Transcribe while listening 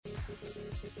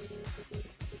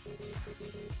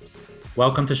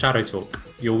Welcome to Shadow Talk,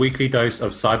 your weekly dose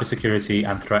of cybersecurity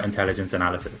and threat intelligence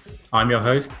analysis. I'm your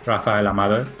host, Rafael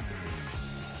Amado.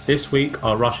 This week,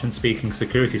 our Russian-speaking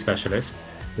security specialist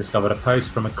discovered a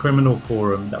post from a criminal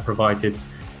forum that provided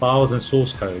files and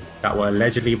source code that were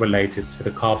allegedly related to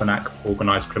the Carbanak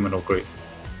organized criminal group.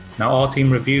 Now, our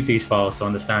team reviewed these files to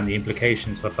understand the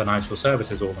implications for financial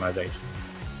services organizations.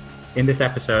 In this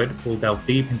episode, we'll delve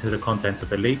deep into the contents of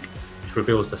the leak, which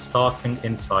reveals the startling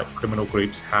insight criminal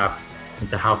groups have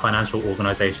into how financial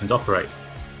organizations operate.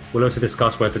 We'll also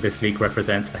discuss whether this leak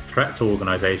represents a threat to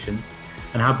organizations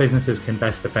and how businesses can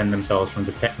best defend themselves from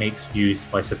the techniques used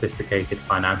by sophisticated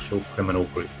financial criminal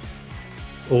groups.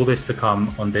 All this to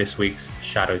come on this week's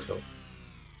Shadow Talk.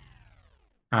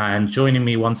 And joining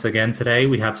me once again today,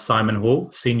 we have Simon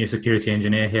Hall, Senior Security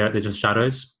Engineer here at Digital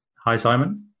Shadows. Hi,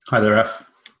 Simon. Hi there, Raf.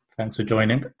 Thanks for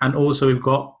joining. And also we've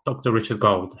got Dr. Richard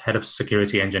Gold, Head of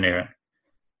Security Engineering.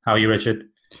 How are you, Richard?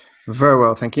 Very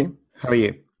well, thank you. How are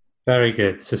you? Very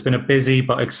good. So it's been a busy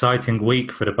but exciting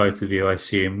week for the both of you, I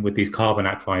assume, with these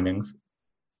Carbanak findings.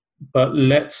 But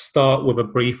let's start with a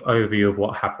brief overview of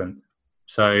what happened.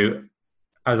 So,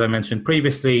 as I mentioned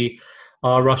previously,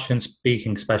 our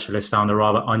Russian-speaking specialist found a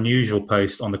rather unusual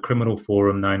post on the criminal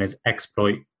forum known as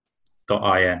exploit.in.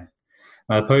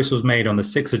 Now, the post was made on the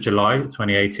 6th of July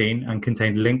 2018 and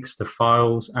contained links to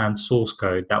files and source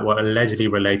code that were allegedly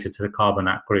related to the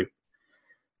Carbanak group.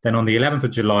 Then on the 11th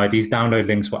of July, these download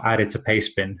links were added to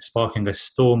Pastebin, sparking a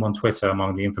storm on Twitter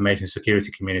among the information security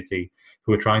community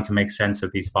who were trying to make sense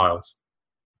of these files.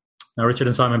 Now, Richard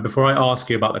and Simon, before I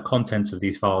ask you about the contents of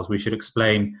these files, we should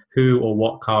explain who or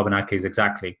what Carbanak is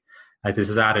exactly, as this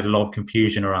has added a lot of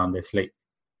confusion around this leak.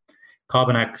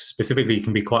 Carbanak specifically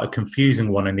can be quite a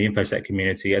confusing one in the InfoSec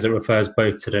community, as it refers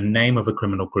both to the name of a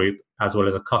criminal group as well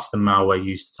as a custom malware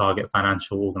used to target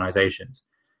financial organizations.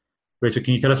 Richard,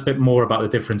 can you tell us a bit more about the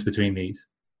difference between these?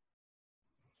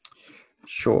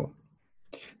 Sure.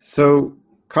 So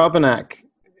Carbanak,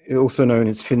 also known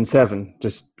as Fin7,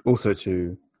 just also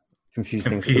to confuse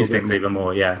things even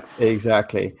more, yeah.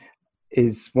 Exactly.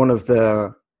 Is one of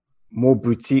the more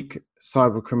boutique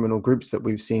cyber criminal groups that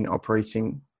we've seen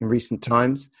operating in recent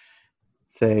times.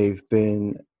 They've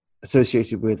been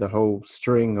associated with a whole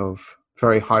string of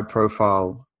very high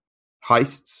profile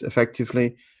heists,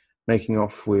 effectively, making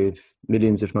off with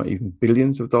millions, if not even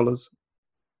billions of dollars.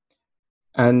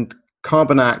 And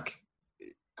Carbanak,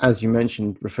 as you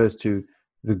mentioned, refers to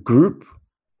the group,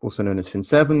 also known as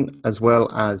Fin7, as well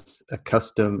as a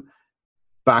custom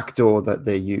backdoor that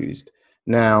they used.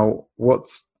 Now,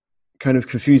 what's kind of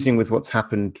confusing with what's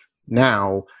happened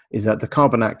now is that the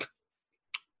Carbanak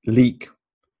leak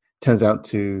turns out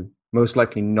to most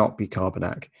likely not be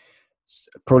Carbanak. It's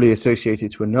probably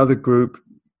associated to another group.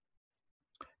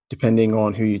 Depending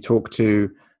on who you talk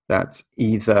to, that's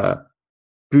either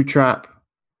Bootstrap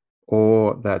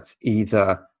or that's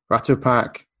either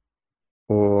Ratopak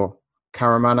or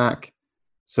Carbanak.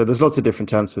 So there's lots of different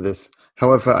terms for this.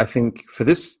 However, I think for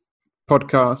this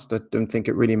podcast, I don't think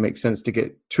it really makes sense to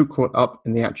get too caught up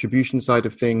in the attribution side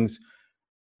of things.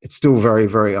 It's still very,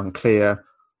 very unclear.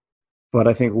 But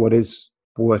I think what is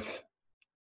worth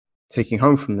taking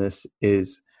home from this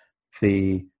is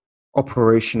the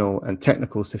operational and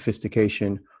technical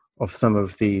sophistication of some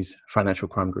of these financial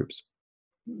crime groups.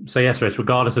 So yes, Rich,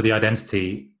 regardless of the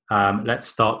identity, let's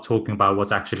start talking about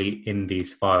what's actually in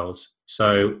these files.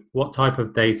 So what type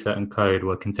of data and code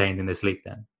were contained in this leak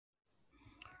then?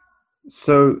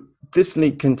 So this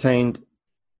leak contained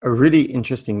a really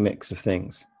interesting mix of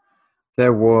things.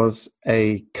 There was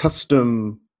a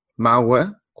custom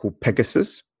malware called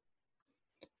Pegasus.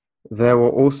 There were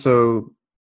also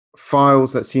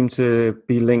files that seem to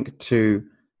be linked to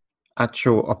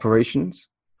actual operations.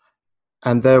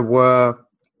 And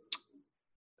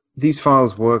these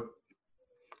files were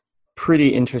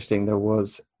pretty interesting. There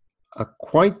was a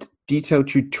quite detailed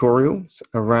tutorials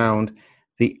around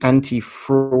the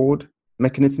anti-fraud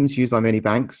mechanisms used by many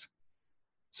banks.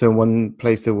 So in one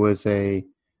place there was a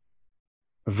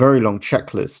very long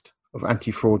checklist of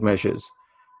anti-fraud measures.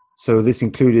 So this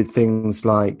included things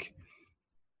like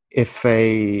if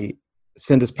a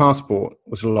sender's passport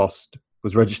was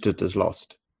registered as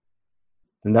lost,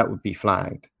 then that would be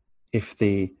flagged. If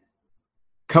the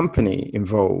company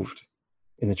involved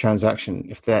in the transaction,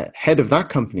 if the head of that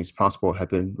company's passport had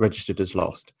been registered as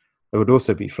lost, it would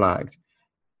also be flagged.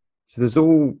 So there's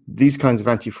all these kinds of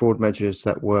anti-fraud measures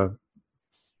that were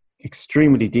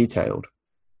extremely detailed.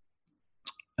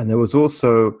 And there was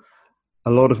also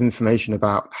a lot of information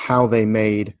about how they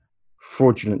made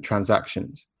fraudulent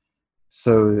transactions.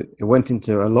 So it went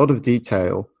into a lot of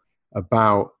detail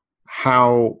about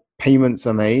how payments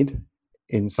are made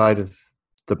inside of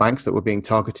the banks that were being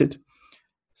targeted.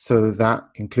 So that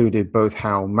included both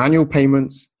how manual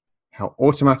payments, how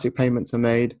automatic payments are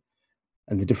made,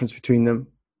 and the difference between them,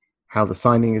 how the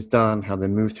signing is done, how they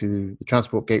move through the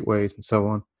transport gateways, and so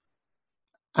on.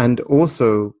 And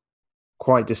also,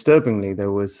 quite disturbingly,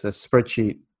 there was a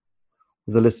spreadsheet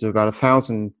with a list of about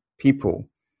 1,000 people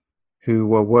who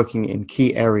were working in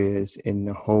key areas in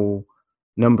a whole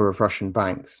number of Russian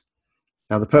banks.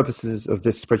 Now, the purposes of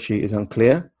this spreadsheet is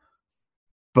unclear,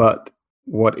 but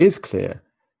what is clear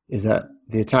is that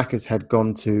the attackers had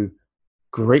gone to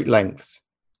great lengths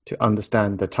to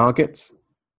understand the targets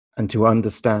and to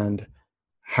understand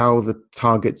how the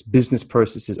targets' business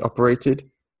processes operated,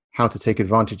 how to take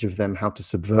advantage of them, how to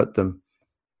subvert them.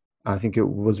 I think it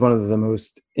was one of the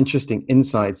most interesting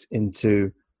insights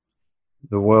into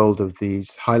the world of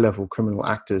these high-level criminal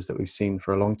actors that we've seen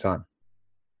for a long time.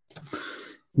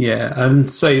 Yeah,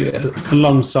 and so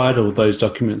alongside all those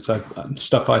documents,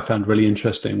 stuff I found really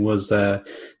interesting was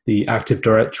the Active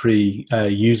Directory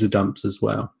user dumps as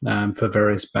well for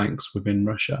various banks within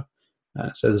Russia.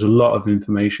 So there's a lot of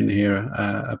information here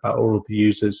about all of the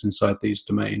users inside these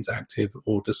domains, active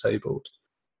or disabled,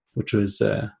 which was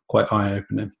quite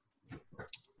eye-opening.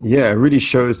 Yeah, it really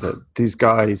shows that these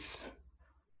guys,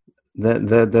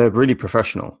 they're really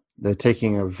professional. They're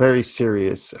taking a very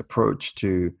serious approach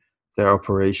to their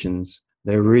operations.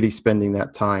 They're really spending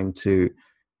that time to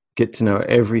get to know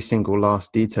every single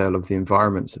last detail of the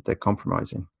environments that they're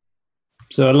compromising.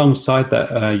 So alongside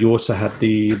that, you also had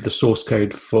the source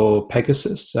code for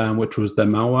Pegasus, which was the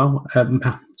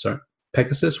malware.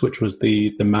 Pegasus, which was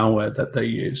the malware that they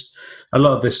used. A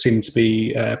lot of this seemed to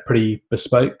be pretty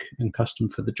bespoke and custom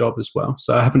for the job as well.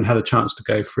 So I haven't had a chance to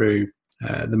go through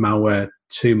the malware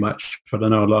too much, but I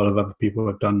know a lot of other people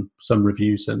have done some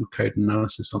reviews and code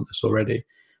analysis on this already.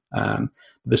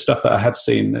 The stuff that I have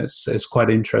seen is quite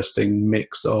an interesting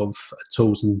mix of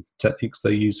tools and techniques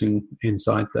they're using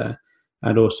inside there,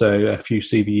 and also a few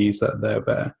CVEs that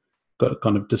they've got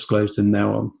kind of disclosed in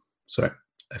there.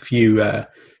 A few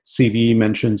CVE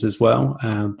mentions as well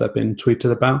that have been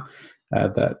tweeted about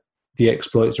that the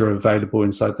exploits are available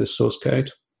inside this source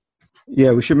code.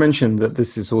 Yeah, we should mention that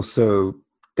this is also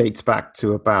dates back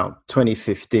to about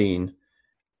 2015.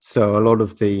 So a lot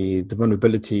of the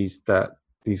vulnerabilities that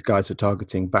these guys were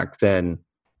targeting back then,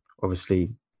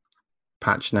 obviously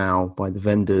patched now by the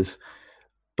vendors,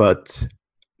 but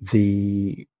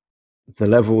the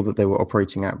level that they were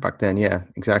operating at back then, yeah,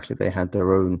 exactly. They had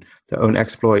their own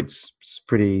exploits. It's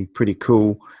pretty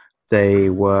cool. They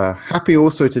were happy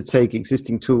also to take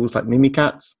existing tools like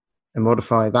Mimikatz and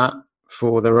modify that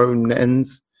for their own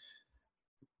ends.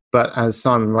 But as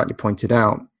Simon rightly pointed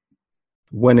out,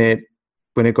 when it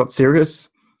got serious,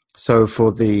 so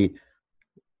for the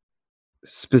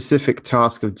specific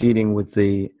task of dealing with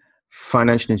the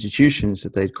financial institutions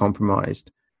that they'd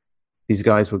compromised, these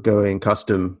guys were going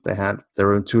custom. They had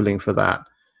their own tooling for that.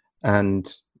 And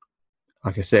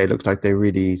like I say, it looked like they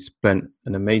really spent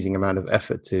an amazing amount of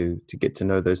effort to get to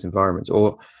know those environments,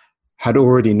 or had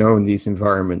already known these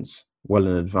environments well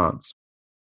in advance.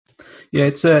 Yeah,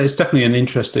 it's definitely an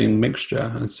interesting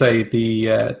mixture. I'd say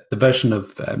the version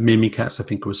of Mimikatz, I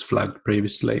think, was flagged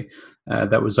previously.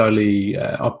 That was only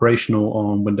operational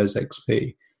on Windows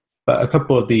XP. But a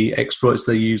couple of the exploits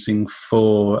they're using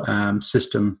for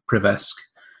system Privesk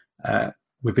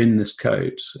within this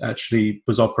code actually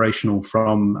was operational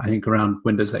from, I think, around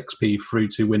Windows XP through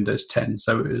to Windows 10.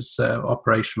 So it was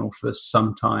operational for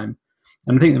some time.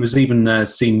 And I think there was even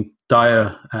seen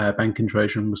Dire banking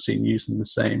Trojan was seen using the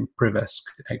same Privesk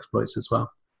exploits as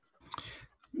well.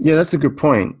 Yeah, that's a good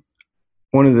point.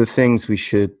 One of the things we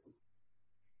should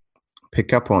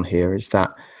pick up on here is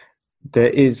that there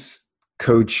is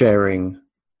code sharing,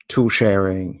 tool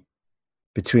sharing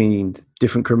between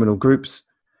different criminal groups,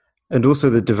 and also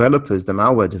the developers, the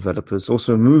malware developers,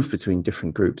 also move between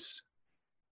different groups.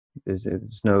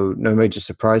 There's no major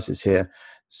surprises here.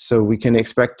 So we can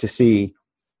expect to see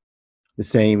the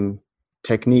same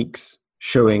techniques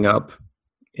showing up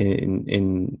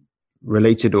in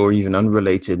related or even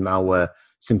unrelated malware,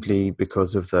 simply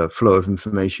because of the flow of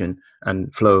information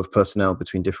and flow of personnel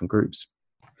between different groups.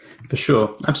 For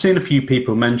sure. I've seen a few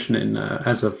people mentioning,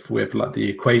 as of with like the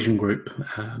equation group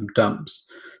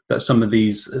dumps, that some of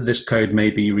this code may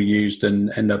be reused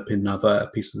and end up in other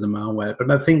pieces of malware.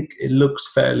 But I think it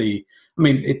looks fairly, I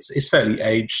mean, it's fairly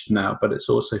aged now, but it's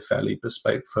also fairly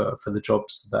bespoke for the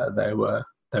jobs that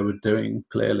they were doing,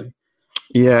 clearly.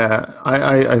 Yeah,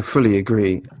 I fully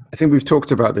agree. I think we've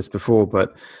talked about this before,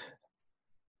 but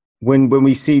when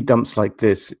we see dumps like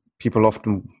this, people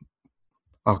often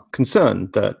are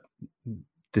concerned that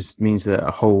this means that a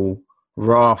whole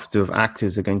raft of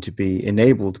actors are going to be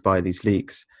enabled by these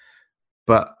leaks.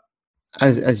 But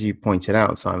as you pointed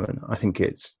out, Simon, I think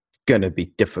it's going to be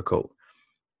difficult.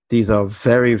 These are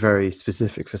very, very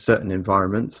specific for certain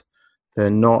environments. They're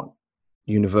not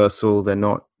universal. They're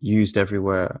not used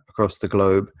everywhere across the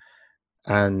globe.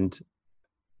 And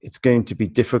it's going to be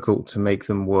difficult to make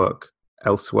them work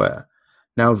elsewhere.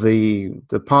 Now, the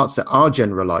parts that are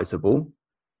generalizable,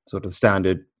 sort of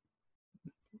standard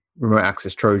remote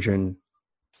access Trojan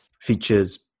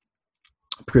features,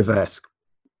 Privesk,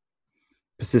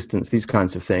 persistence, these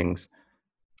kinds of things,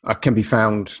 can be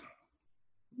found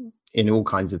in all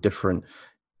kinds of different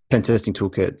pen testing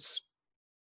toolkits,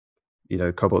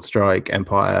 Cobalt Strike,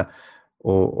 Empire,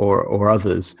 or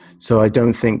others. So I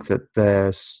don't think that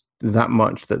there's that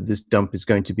much that this dump is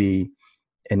going to be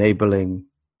enabling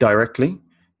directly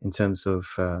in terms of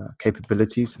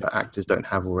capabilities that actors don't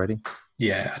have already.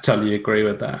 Yeah, I totally agree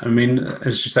with that. I mean,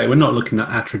 as you say, we're not looking at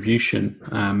attribution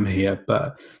here,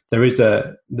 but there is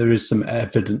some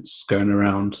evidence going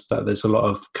around that there's a lot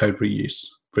of code reuse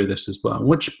through this as well,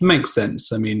 which makes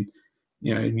sense. I mean,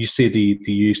 you see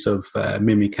the use of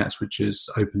Mimikatz, which is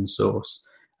open source,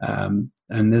 and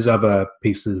there's other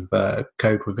pieces of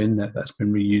code within there that's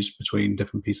been reused between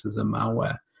different pieces of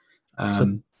malware,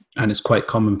 and it's quite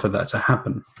common for that to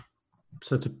happen.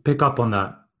 So to pick up on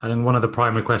that, I think one of the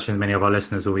primary questions many of our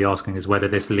listeners will be asking is whether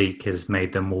this leak has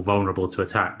made them more vulnerable to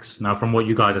attacks. Now, from what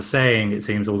you guys are saying, it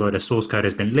seems although the source code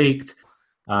has been leaked,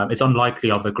 it's unlikely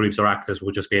other groups or actors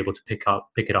will just be able to pick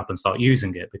it up and start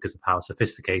using it because of how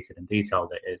sophisticated and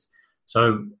detailed it is.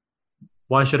 So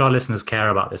why should our listeners care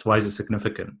about this? Why is it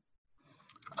significant?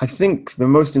 I think the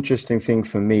most interesting thing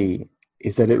for me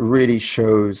is that it really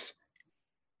shows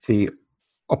the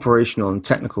operational and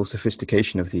technical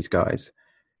sophistication of these guys.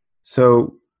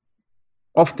 So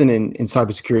often in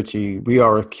cybersecurity, we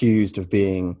are accused of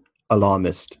being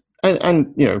alarmist, and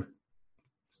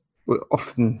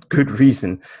often good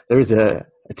reason. There is a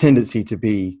tendency to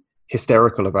be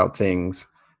hysterical about things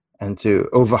and to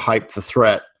overhype the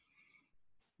threat.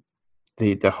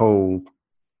 The whole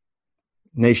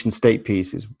nation state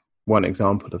piece is one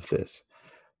example of this.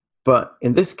 But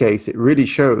in this case, it really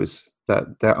shows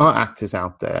that there are actors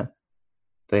out there.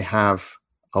 They have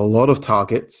a lot of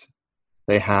targets.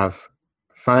 They have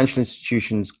financial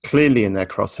institutions clearly in their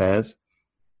crosshairs.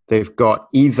 They've got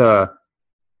either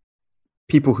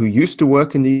people who used to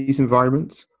work in these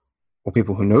environments or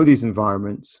people who know these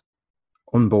environments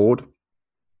on board,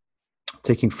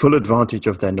 taking full advantage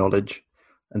of their knowledge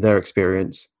and their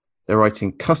experience. They're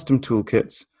writing custom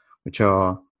toolkits, which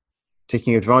are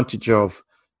taking advantage of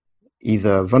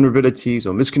either vulnerabilities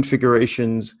or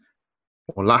misconfigurations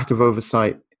or lack of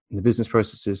oversight in the business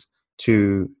processes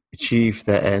to achieve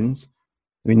their ends.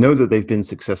 We know that they've been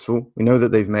successful. We know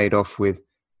that they've made off with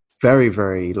very,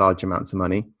 very large amounts of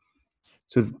money.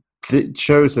 So it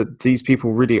shows that these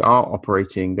people really are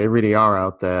operating. They really are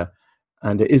out there,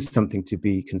 and it is something to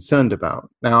be concerned about.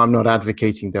 Now, I'm not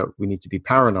advocating that we need to be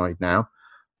paranoid now,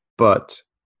 but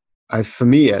for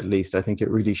me at least, I think it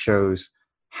really shows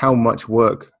how much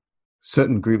work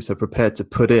certain groups are prepared to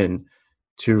put in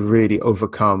to really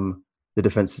overcome the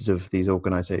defenses of these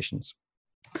organizations.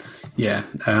 Yeah,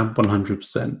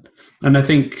 100%. And I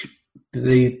think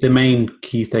the main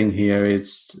key thing here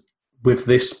is with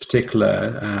this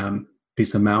particular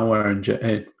piece of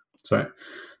malware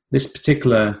this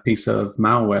particular piece of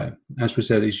malware, as we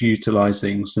said, is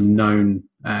utilizing some known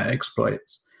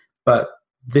exploits. But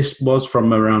this was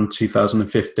from around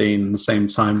 2015, the same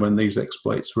time when these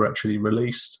exploits were actually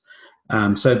released.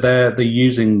 So they're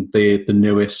using the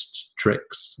newest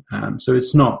tricks. So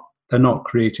they're not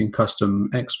creating custom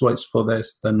exploits for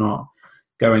this. They're not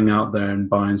going out there and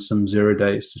buying some 0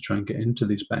 days to try and get into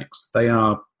these banks. They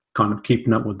are kind of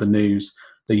keeping up with the news.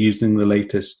 They're using the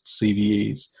latest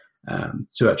CVEs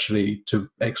to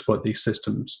exploit these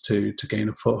systems to gain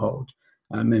a foothold.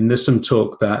 And there's some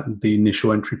talk that the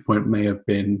initial entry point may have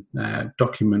been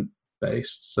document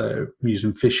based, so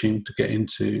using phishing to get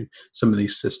into some of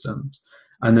these systems.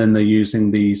 And then they're using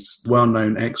these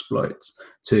well-known exploits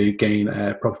to gain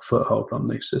a proper foothold on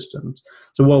these systems.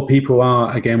 So while people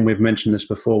are, again, we've mentioned this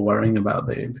before, worrying about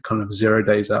the kind of 0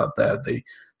 days out there,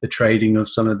 the trading of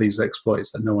some of these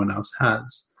exploits that no one else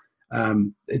has,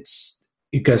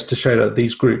 it goes to show that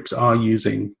these groups are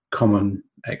using common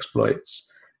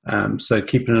exploits. So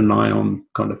keeping an eye on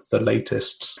kind of the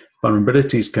latest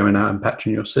vulnerabilities coming out and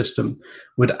patching your system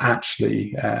would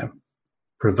actually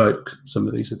provoke some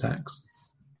of these attacks.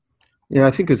 Yeah,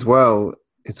 I think as well,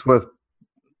 it's worth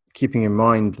keeping in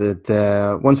mind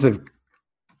that once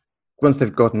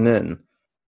they've gotten in,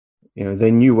 they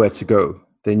knew where to go.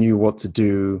 They knew what to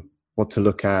do what to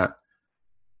look at.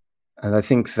 And I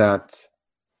think that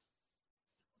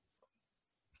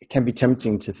it can be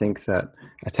tempting to think that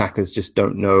attackers just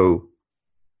don't know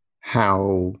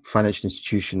how financial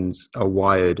institutions are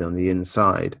wired on the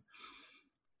inside.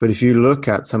 But if you look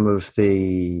at some of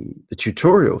the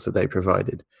tutorials that they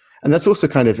provided, and that's also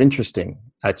kind of interesting,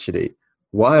 actually.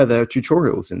 Why are there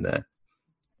tutorials in there?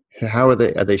 How are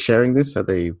they? Are they sharing this? Are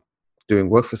they doing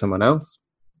work for someone else?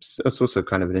 That's also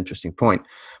kind of an interesting point.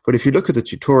 But if you look at the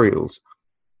tutorials,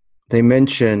 they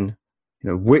mention,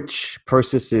 which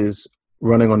processes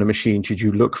running on a machine should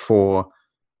you look for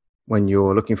when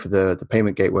you're looking for the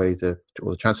payment gateway,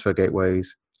 or the transfer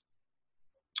gateways.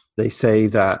 They say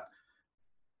that,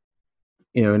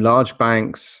 in large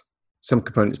banks, some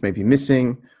components may be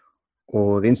missing,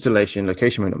 or the installation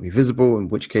location may not be visible, in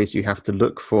which case you have to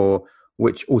look for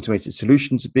which automated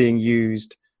solutions are being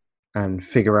used and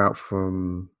figure out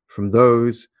from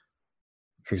those,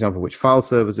 for example, which file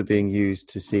servers are being used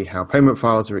to see how payment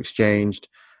files are exchanged,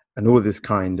 and all this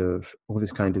kind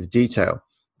of detail.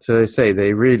 So they say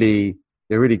they really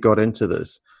got into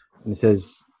this. And it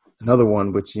says another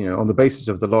one, which, on the basis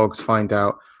of the logs, find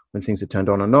out when things are turned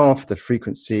on and off, the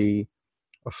frequency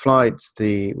of flights,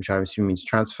 which I assume means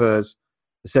transfers,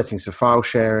 the settings for file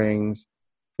sharings.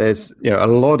 There's a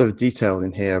lot of detail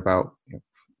in here about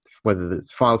whether the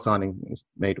file signing is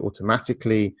made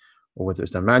automatically or whether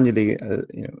it's done manually.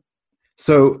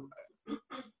 So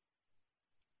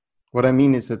what I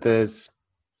mean is that there's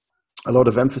a lot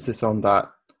of emphasis on that.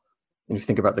 When you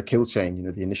think about the kill chain,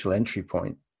 the initial entry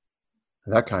point,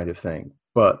 that kind of thing.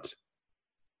 But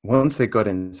once they got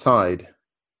inside,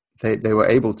 they were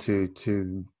able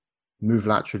to move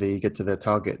laterally, get to their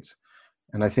targets.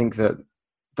 And I think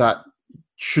that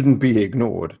shouldn't be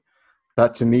ignored.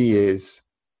 That, to me, is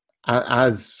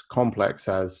as complex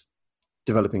as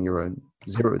developing your own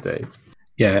 0-day.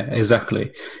 Yeah,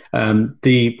 exactly. With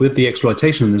the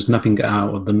exploitation, there's nothing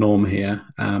out of the norm here.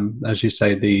 As you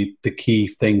say, the key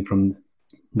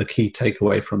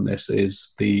takeaway from this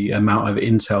is the amount of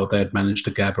intel they'd managed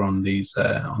to gather on these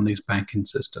banking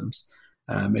systems.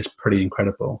 It's pretty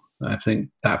incredible. I think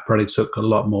that probably took a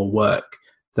lot more work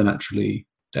than actually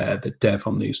the dev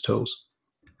on these tools.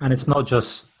 And it's not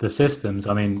just the systems.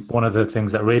 I mean, one of the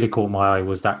things that really caught my eye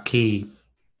was that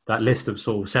list of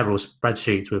sort of several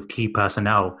spreadsheets with key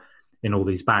personnel in all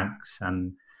these banks.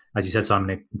 And as you said,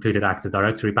 Simon, it included Active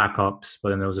Directory backups, but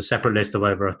then there was a separate list of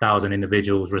over 1,000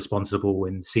 individuals responsible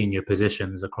in senior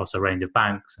positions across a range of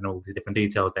banks, and all these different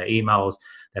details, their emails,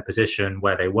 their position,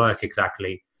 where they work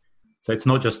exactly. So it's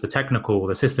not just the technical,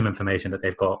 the system information that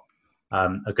they've got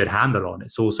a good handle on.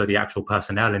 It's also the actual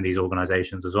personnel in these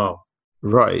organizations as well.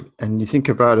 Right. And you think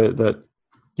about it, that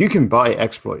you can buy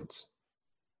exploits.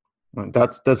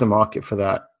 There's a market for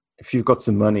that. If you've got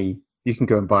some money, you can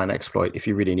go and buy an exploit if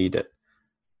you really need it.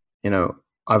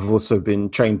 I've also been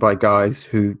trained by guys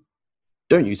who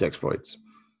don't use exploits,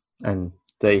 and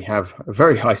they have a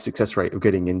very high success rate of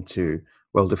getting into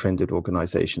well-defended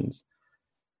organizations.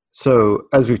 So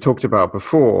as we've talked about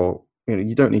before,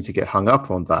 you don't need to get hung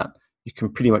up on that. You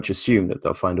can pretty much assume that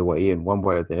they'll find a way in one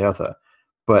way or the other.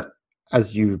 But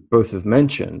as you both have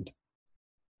mentioned,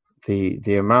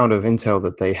 the amount of intel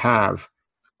that they have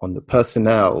on the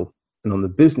personnel and on the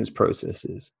business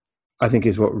processes, I think,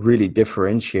 is what really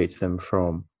differentiates them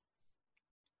from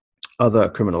other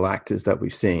criminal actors that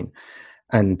we've seen.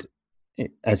 And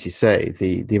as you say,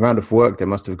 the amount of work that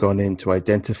must have gone in to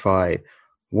identify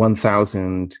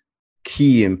 1,000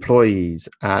 key employees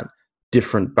at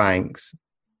different banks,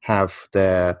 have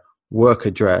their work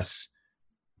address,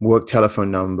 work telephone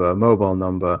number, mobile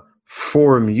number,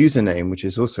 forum username, which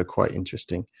is also quite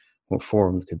interesting. What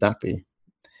forum could that be?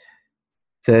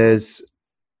 There's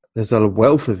a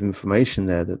wealth of information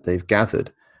there that they've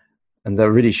gathered, and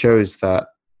that really shows that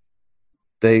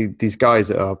these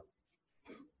guys are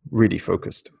really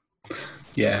focused.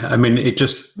 Yeah, I mean,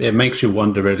 it makes you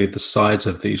wonder really the size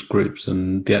of these groups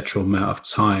and the actual amount of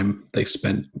time they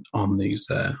spent on these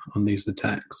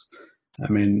attacks. I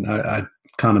mean, I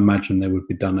can't imagine they would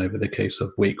be done over the case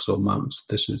of weeks or months.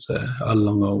 This is a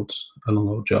long old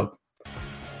job.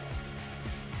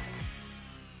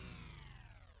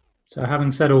 So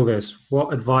having said all this,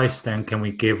 what advice then can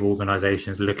we give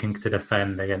organizations looking to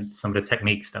defend against some of the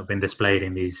techniques that have been displayed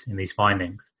in these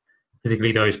findings,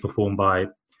 particularly those performed by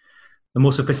the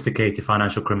more sophisticated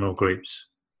financial criminal groups?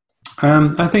 I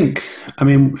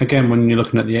mean, again, when you're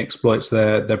looking at the exploits,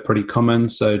 they're pretty common.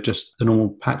 So just the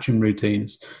normal patching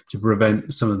routines to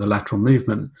prevent some of the lateral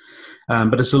movement.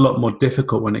 But it's a lot more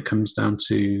difficult when it comes down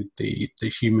to the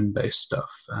human-based stuff.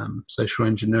 Social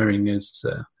engineering is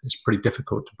pretty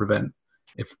difficult to prevent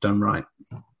if done right.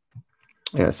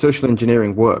 Yeah, social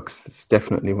engineering works. It's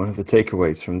definitely one of the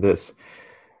takeaways from this.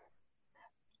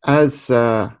 As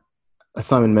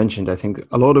Simon mentioned, I think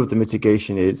a lot of the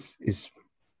mitigation is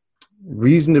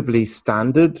reasonably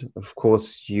standard. Of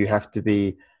course, you have to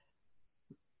be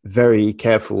very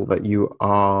careful that you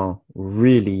are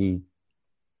really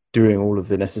doing all of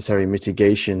the necessary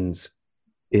mitigations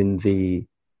in the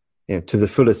to the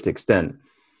fullest extent.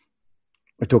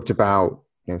 I talked about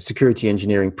security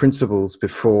engineering principles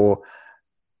before: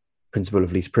 principle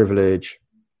of least privilege,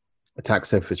 attack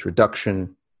surface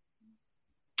reduction,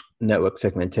 network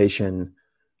segmentation,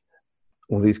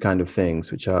 all these kind of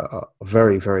things, which are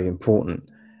very, very important.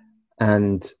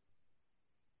 And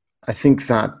I think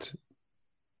that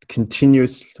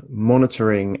continuous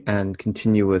monitoring and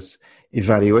continuous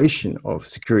evaluation of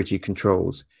security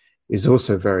controls is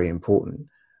also very important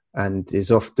and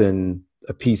is often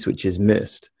a piece which is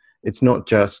missed. It's not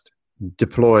just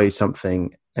deploy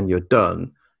something and you're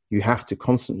done. You have to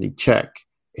constantly check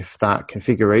if that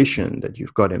configuration that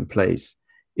you've got in place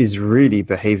is really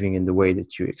behaving in the way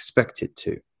that you expect it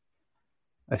to.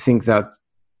 I think that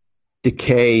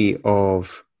decay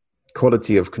of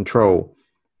quality of control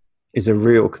is a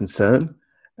real concern.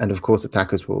 And of course,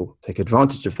 attackers will take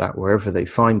advantage of that wherever they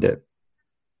find it.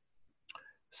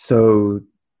 So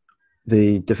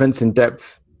the defense in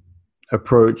depth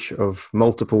approach of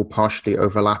multiple partially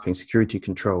overlapping security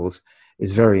controls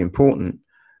is very important.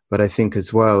 But I think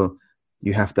as well,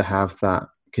 you have to have that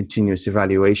continuous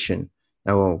evaluation.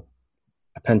 Now,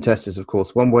 a pen test is, of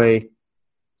course, one way.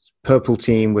 Purple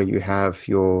team, where you have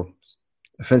your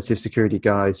offensive security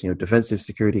guys, your defensive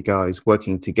security guys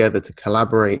working together to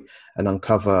collaborate and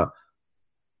uncover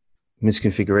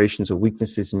misconfigurations or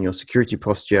weaknesses in your security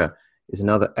posture, is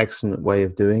another excellent way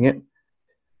of doing it.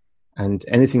 And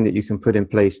anything that you can put in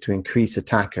place to increase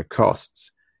attacker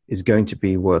costs is going to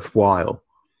be worthwhile,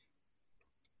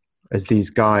 as these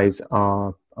guys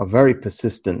are very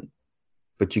persistent,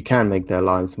 but you can make their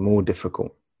lives more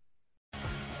difficult.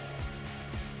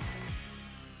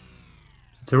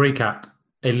 To recap,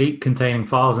 a leak containing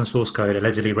files and source code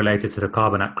allegedly related to the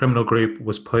Carbanak criminal group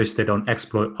was posted on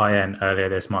Exploit.in earlier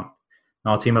this month.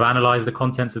 Our team have analysed the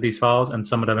contents of these files, and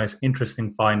some of the most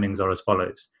interesting findings are as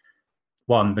follows.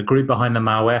 1. The group behind the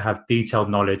malware have detailed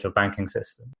knowledge of banking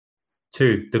systems.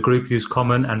 2. The group use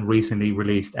common and recently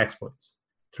released exploits.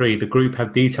 3. The group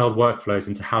have detailed workflows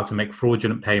into how to make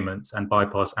fraudulent payments and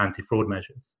bypass anti-fraud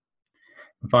measures.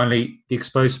 And finally, the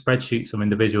exposed spreadsheets of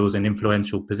individuals in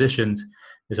influential positions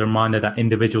is a reminder that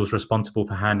individuals responsible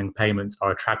for handling payments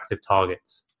are attractive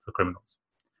targets for criminals.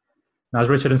 Now, as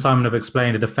Richard and Simon have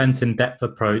explained, a defense in-depth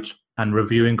approach and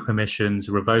reviewing permissions,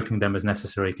 revoking them as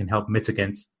necessary, can help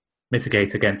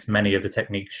mitigate against many of the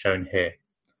techniques shown here.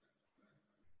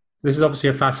 This is obviously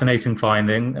a fascinating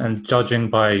finding, and judging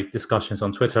by discussions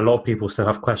on Twitter, a lot of people still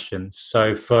have questions.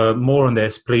 So for more on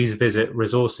this, please visit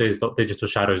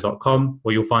resources.digitalshadows.com,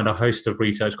 where you'll find a host of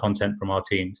research content from our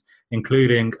teams,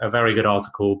 including a very good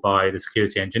article by the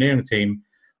security engineering team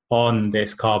on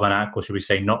this Carbanak, or should we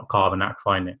say not Carbanak,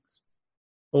 findings.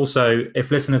 Also, if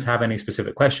listeners have any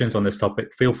specific questions on this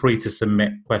topic, feel free to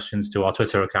submit questions to our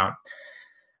Twitter account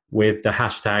with the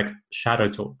hashtag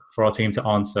ShadowTalk for our team to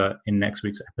answer in next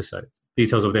week's episode.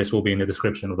 Details of this will be in the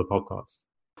description of the podcast.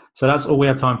 So that's all we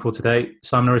have time for today.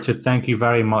 Simon and Richard, thank you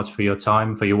very much for your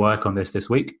time, for your work on this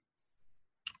week.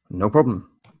 No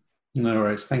problem. No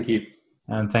worries. Thank you.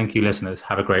 And thank you, listeners.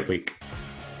 Have a great week.